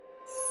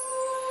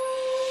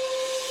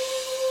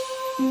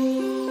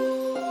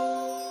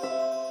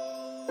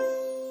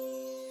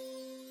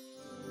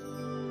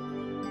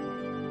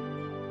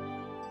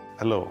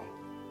Hello,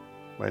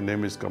 my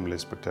name is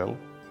Kamlesh Patel.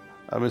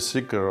 I'm a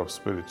seeker of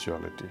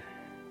spirituality.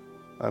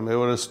 I'm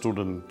ever a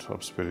student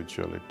of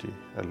spirituality.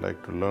 I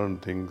like to learn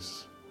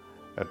things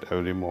at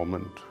every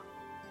moment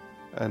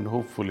and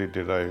hopefully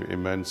derive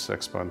immense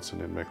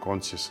expansion in my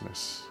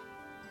consciousness.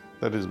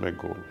 That is my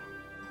goal,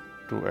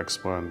 to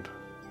expand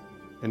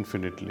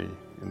infinitely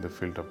in the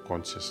field of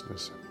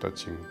consciousness,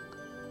 touching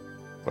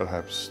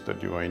perhaps the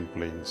divine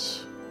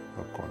planes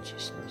of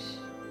consciousness.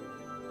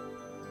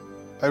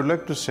 I would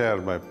like to share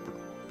my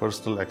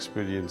personal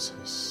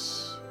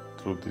experiences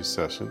through these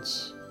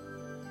sessions.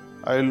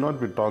 I will not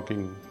be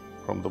talking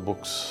from the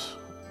books,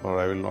 or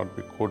I will not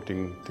be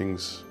quoting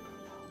things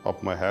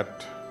off my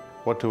hat.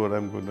 Whatever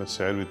I'm going to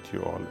share with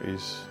you all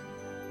is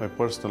my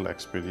personal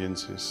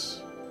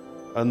experiences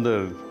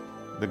under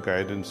the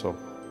guidance of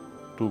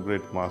two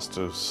great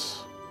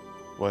masters.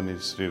 One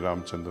is Sri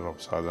Ramchandra of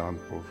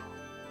Shahjahanpur,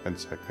 and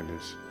second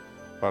is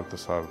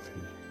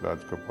Parthasarathi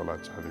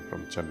Rajgopalachari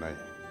from Chennai.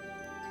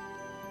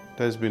 It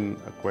has been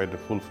quite a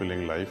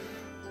fulfilling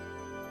life,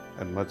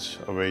 and much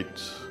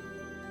awaits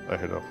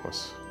ahead of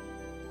us.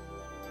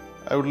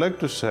 I would like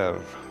to share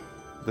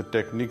the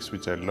techniques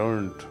which I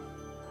learned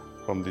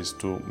from these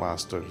two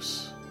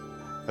masters,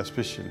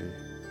 especially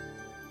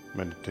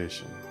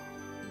meditation.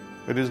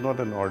 It is not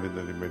an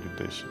ordinary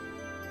meditation.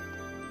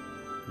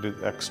 It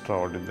is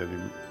extraordinary.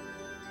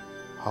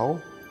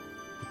 How?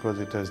 Because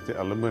it has the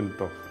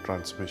element of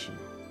transmission,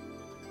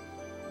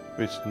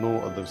 which no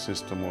other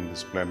system on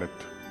this planet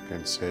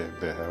can say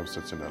they have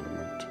such an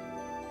element.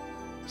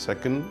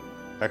 Second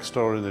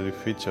extraordinary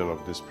feature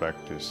of this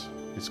practice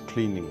is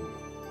cleaning,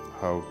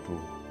 how to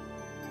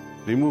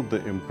remove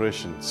the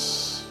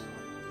impressions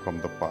from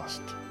the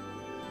past.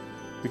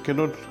 We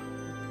cannot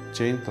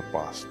change the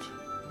past,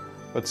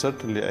 but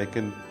certainly I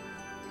can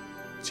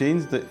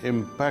change the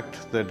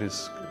impact that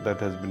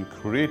has been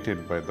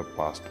created by the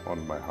past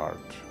on my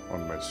heart,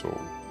 on my soul.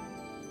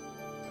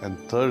 And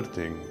third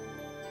thing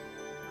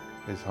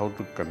is how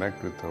to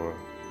connect with our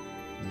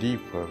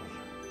deeper,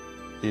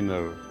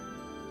 inner,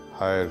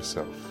 higher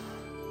self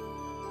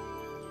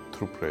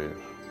through prayer.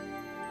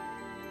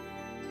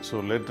 So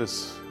let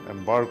us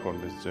embark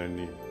on this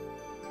journey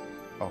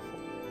of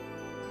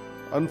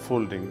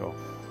unfolding of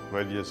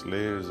various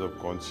layers of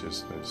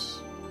consciousness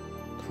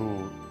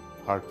through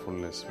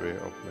heartfulness way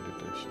of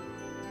meditation.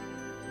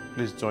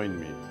 Please join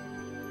me.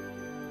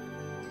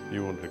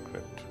 You won't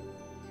regret.